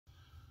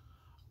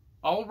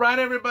All right,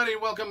 everybody,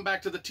 welcome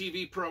back to the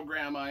TV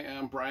program. I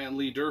am Brian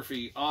Lee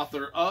Durfee,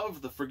 author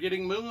of The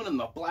Forgetting Moon and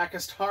The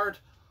Blackest Heart,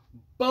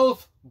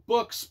 both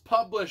books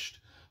published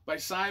by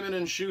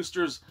Simon &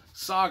 Schuster's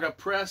Saga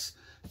Press.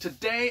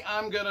 Today,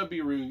 I'm going to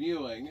be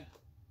reviewing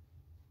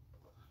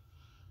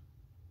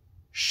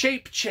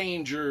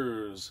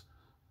Shapechangers,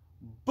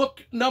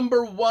 book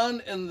number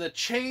 1 in the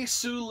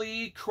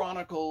Cheysuli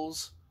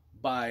Chronicles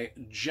by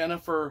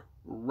Jennifer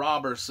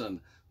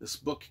Roberson. This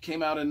book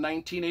came out in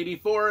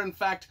 1984. In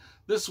fact,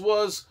 this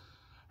was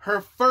her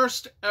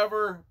first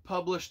ever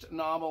published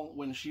novel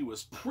when she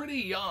was pretty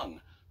young,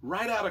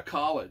 right out of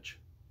college.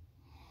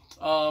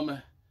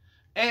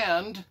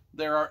 And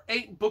there are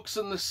 8 books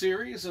in the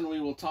series, and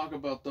we will talk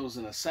about those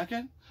in a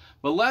second.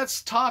 But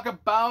let's talk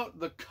about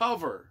the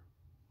cover.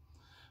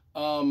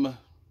 Because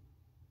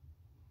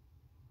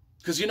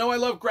you know I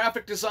love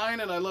graphic design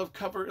and I love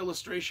cover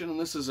illustration, and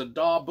this is a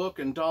DAW book,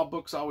 and DAW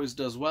Books always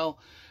does well.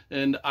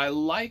 And I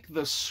like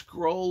the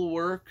scroll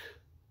work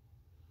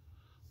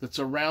that's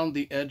around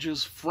the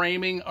edges,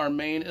 framing our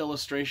main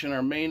illustration.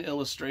 Our main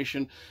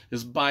illustration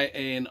is by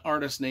an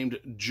artist named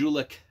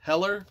Julik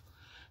Heller,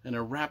 and it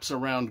wraps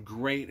around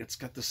great. It's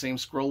got the same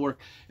scroll work.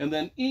 And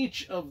then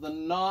each of the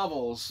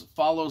novels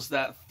follows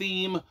that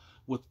theme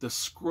with the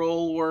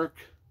scroll work.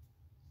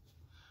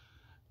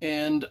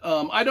 And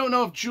I don't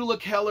know if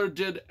Julik Heller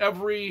did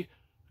every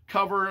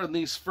cover in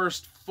these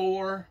first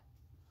 4.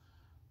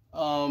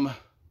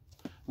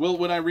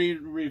 When I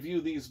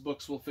review these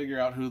books, we'll figure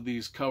out who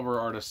these cover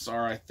artists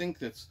are. I think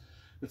I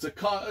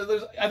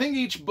think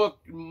each book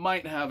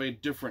might have a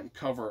different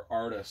cover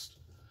artist,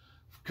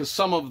 because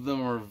some of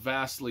them are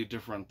vastly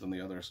different than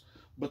the others.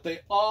 But they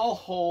all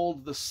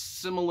hold the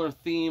similar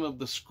theme of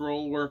the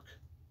scroll work.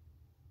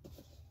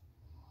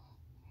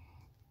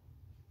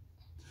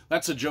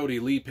 That's a Jody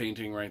Lee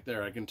painting right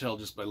there. I can tell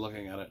just by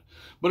looking at it.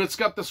 But it's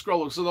got the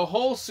scroll work. So the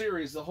whole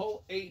series, the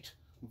whole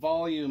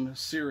 8-volume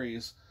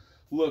series,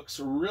 looks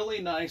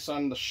really nice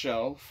on the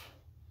shelf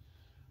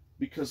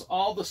because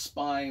all the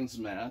spines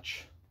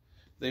match.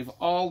 They've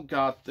all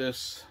got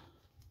this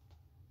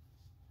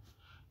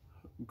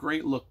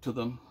great look to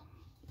them.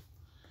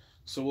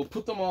 So we'll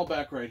put them all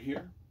back right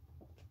here.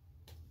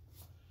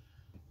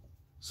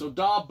 So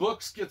DAW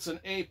Books gets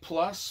an A+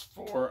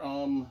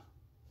 for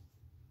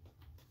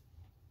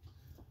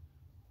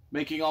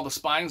making all the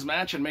spines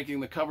match and making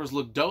the covers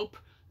look dope.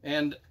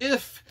 And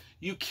if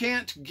you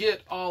can't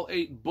get all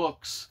 8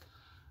 books,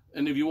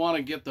 and if you want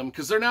to get them,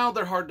 because they're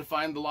hard to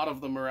find, a lot of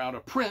them are out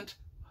of print.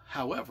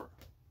 However,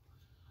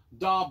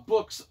 DAW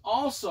Books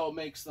also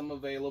makes them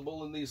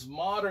available in these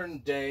modern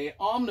day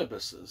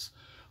omnibuses,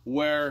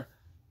 where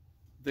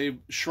they've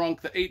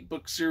shrunk the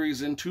 8-book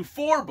series into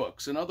 4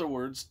 books. In other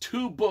words,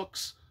 2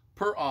 books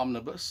per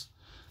omnibus.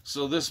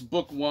 So this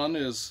book 1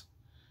 is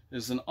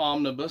an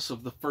omnibus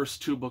of the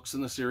first 2 books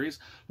in the series,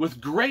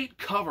 with great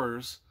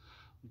covers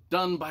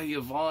done by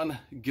Yvonne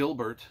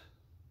Gilbert.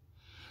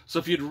 So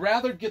if you'd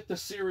rather get the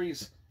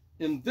series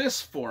in this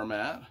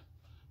format,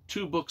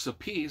 2 books a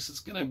piece,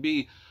 it's going to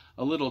be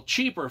a little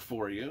cheaper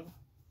for you.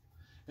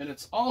 And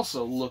it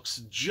also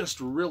looks just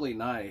really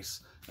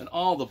nice, and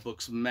all the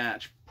books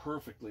match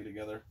perfectly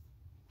together.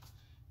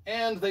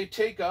 And they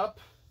take up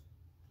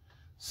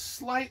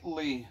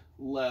slightly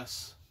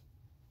less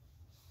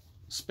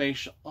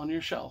space on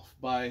your shelf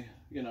by,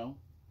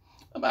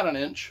 about an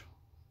inch.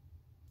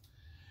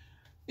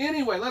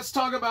 Anyway, let's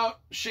talk about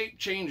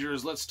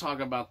Shapechangers. Let's talk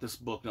about this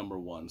book number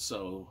 1.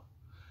 So,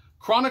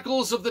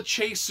 Chronicles of the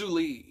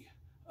Cheysuli.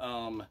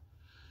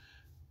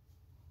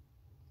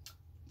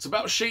 It's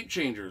about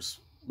Shapechangers,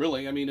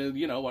 really. I mean,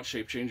 you know what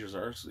Shapechangers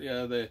are. So,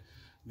 yeah,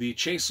 the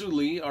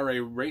Cheysuli are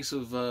a race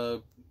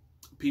of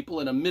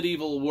people in a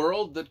medieval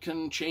world that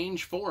can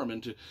change form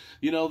into,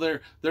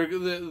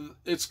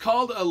 it's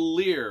called a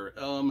leer.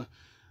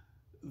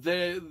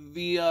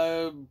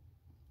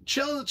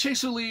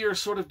 Cheysuli are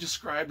sort of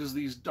described as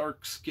these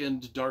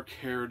dark-skinned,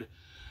 dark-haired,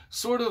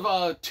 sort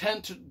of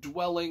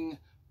tent-dwelling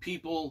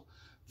people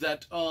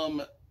that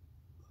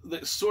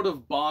sort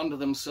of bond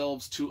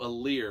themselves to a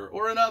leer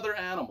or another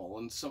animal.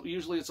 And so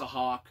usually it's a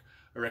hawk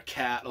or a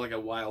cat, like a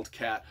wild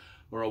cat,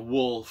 or a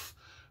wolf,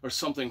 or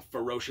something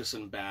ferocious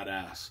and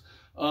badass.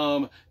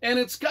 And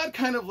it's got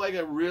kind of like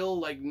a real,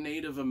 like,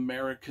 Native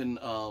American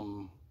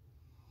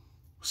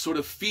sort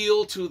of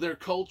feel to their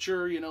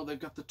culture. They've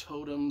got the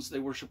totems, they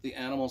worship the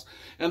animals.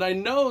 And I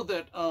know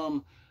that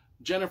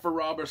Jennifer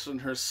Roberson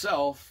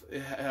herself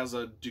has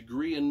a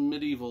degree in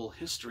medieval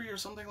history or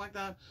something like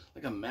that,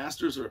 like a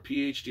master's or a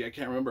PhD, I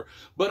can't remember.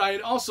 But I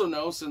also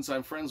know, since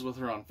I'm friends with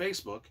her on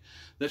Facebook,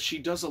 that she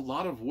does a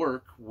lot of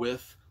work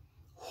with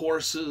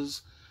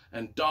horses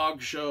and dog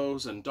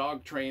shows and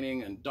dog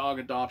training and dog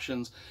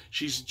adoptions.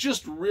 She's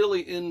just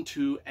really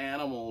into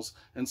animals.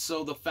 And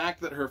so the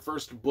fact that her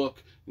first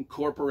book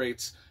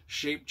incorporates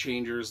shape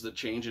changers that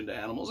change into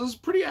animals is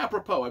pretty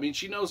apropos. I mean,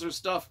 she knows her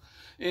stuff,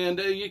 and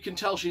you can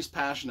tell she's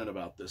passionate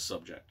about this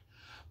subject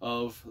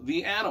of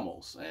the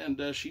animals. And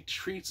she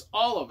treats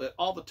all of it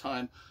all the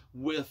time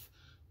with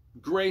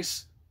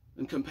grace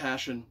and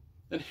compassion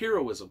and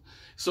heroism.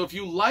 So if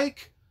you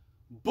like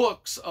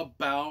books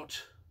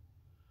about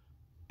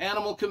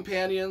animal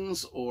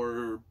companions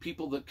or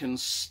people that can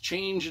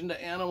change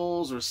into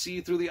animals or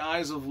see through the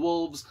eyes of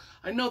wolves.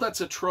 I know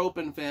that's a trope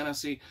in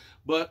fantasy,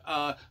 but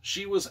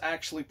she was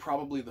actually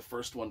probably the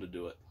first one to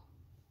do it.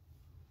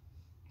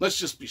 Let's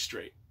just be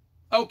straight.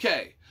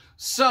 Okay,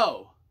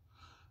 so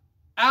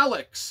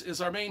Alex is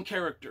our main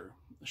character.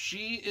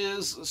 She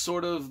is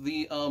sort of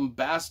the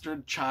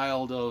bastard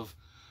child of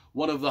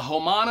one of the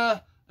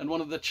Homana and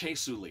one of the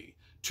Cheysuli,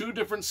 two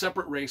different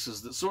separate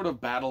races that sort of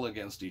battle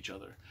against each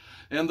other.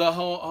 And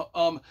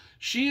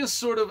she is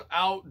sort of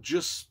out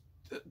just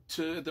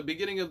at the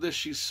beginning of this.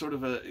 She's sort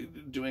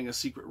of doing a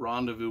secret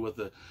rendezvous with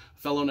a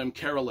fellow named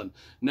Carolyn.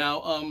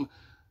 Now,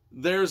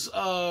 there's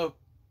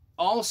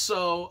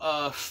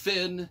also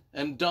Finn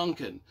and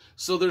Duncan.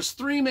 So there's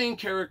three main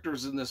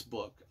characters in this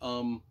book.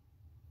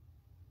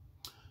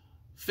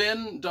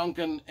 Finn,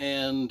 Duncan,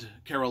 and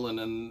Carolyn,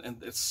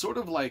 and it's sort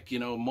of like, you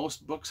know,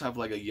 most books have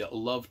like a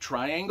love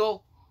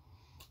triangle.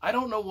 I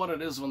don't know what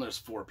it is when there's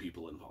four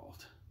people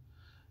involved.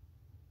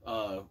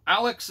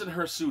 Alex and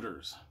her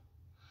suitors.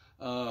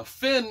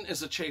 Finn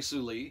is a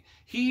Cheysuli.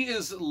 He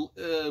is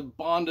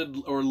bonded,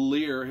 or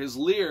Lear. His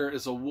Lear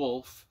is a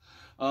wolf.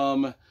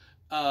 The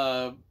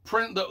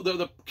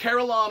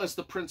Carolyn is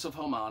the Prince of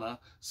Homana,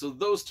 so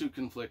those two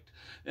conflict.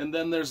 And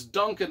then there's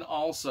Duncan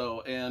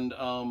also, and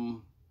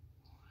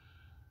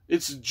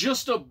it's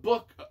just a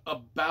book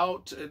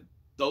about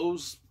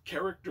those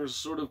characters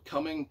sort of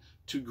coming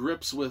to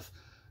grips with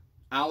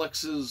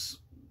Alex's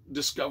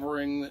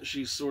discovering that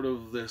she's sort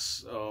of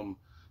this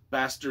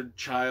bastard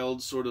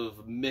child, sort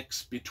of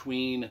mix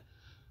between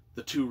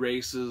the two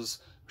races.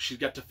 She's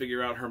got to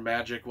figure out her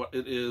magic, what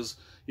it is,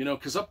 you know,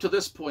 because up to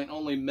this point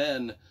only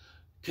men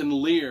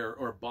can leer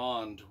or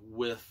bond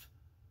with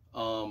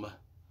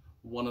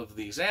one of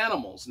these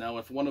animals. Now,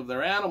 if one of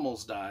their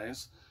animals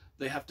dies,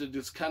 they have to,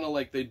 it's kind of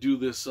like they do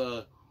this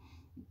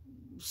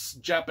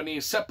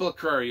Japanese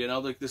seppuku, you know,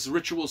 like this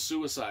ritual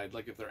suicide.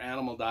 Like if their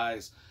animal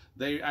dies,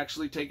 they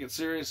actually take it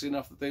seriously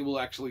enough that they will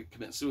actually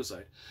commit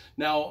suicide.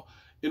 Now,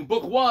 in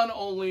book one,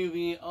 only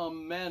the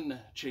men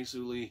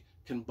Cheysuli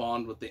can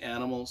bond with the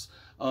animals.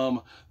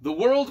 The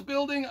world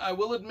building, I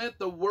will admit,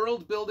 the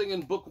world building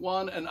in book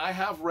one, and I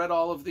have read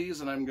all of these,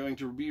 and I'm going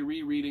to be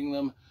rereading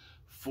them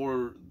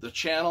for the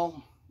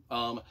channel.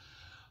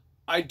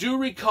 I do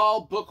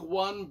recall book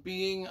one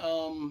being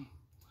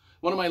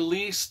one of my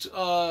least,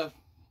 I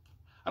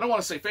don't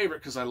want to say favorite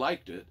because I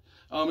liked it.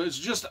 It's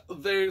just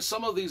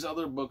some of these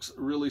other books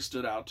really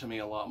stood out to me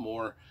a lot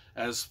more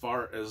as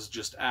far as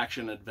just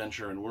action,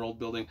 adventure, and world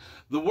building.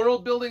 The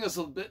world building is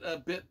a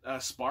bit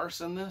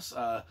sparse in this.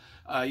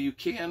 You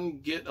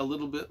can get a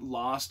little bit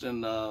lost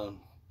in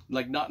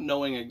like not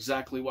knowing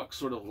exactly what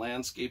sort of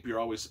landscape you're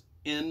always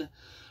in.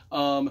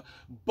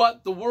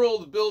 But the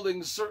world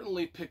building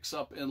certainly picks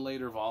up in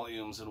later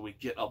volumes, and we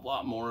get a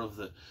lot more of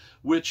it,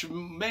 which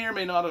may or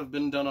may not have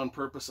been done on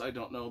purpose, I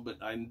don't know,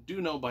 but I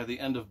do know by the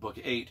end of book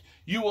 8,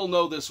 you will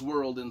know this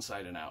world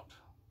inside and out.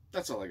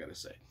 That's all I gotta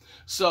say.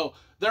 So,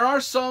 there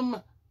are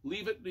some,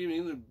 leave it, I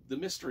mean, the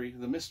mystery,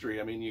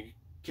 I mean, you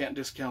can't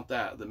discount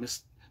that, the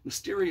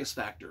mysterious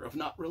factor of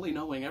not really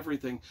knowing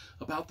everything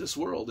about this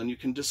world, and you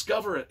can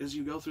discover it as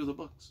you go through the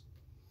books.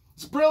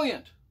 It's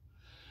brilliant.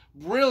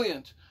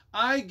 Brilliant.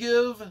 I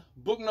give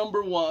book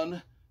number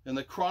 1 in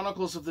the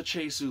Chronicles of the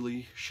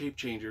Cheysuli,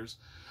 Shapechangers,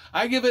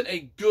 I give it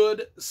a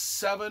good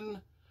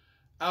 7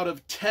 out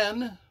of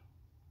 10,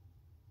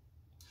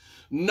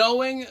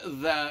 knowing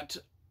that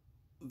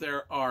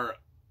there are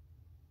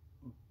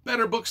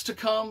better books to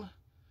come,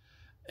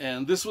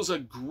 and this was a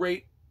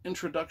great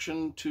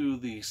introduction to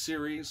the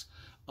series.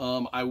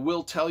 I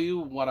will tell you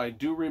what I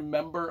do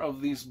remember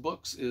of these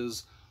books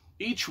is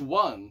each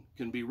one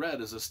can be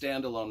read as a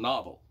standalone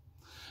novel.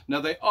 Now,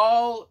 they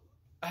all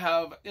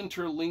have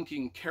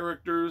interlinking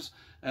characters,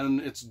 and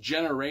it's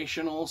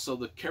generational, so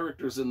the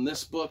characters in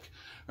this book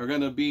are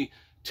going to be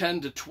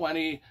 10 to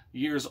 20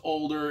 years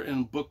older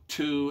in book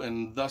 2,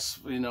 and thus,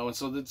 you know, and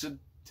so it's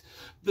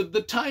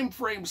the time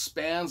frame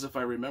spans, if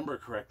I remember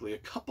correctly, a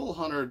couple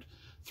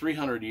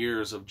 300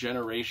 years of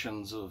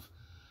generations of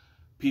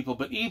people,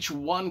 but each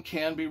one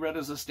can be read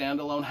as a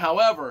standalone.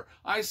 However,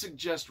 I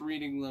suggest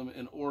reading them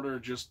in order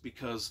just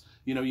because,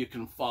 you know, you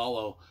can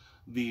follow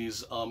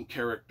these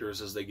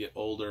characters as they get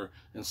older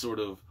and sort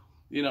of,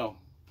 you know,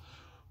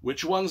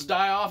 which ones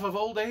die off of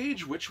old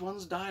age, which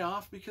ones die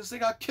off because they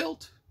got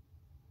killed.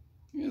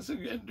 It's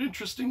an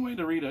interesting way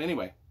to read it.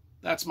 Anyway,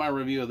 that's my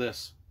review of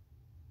this.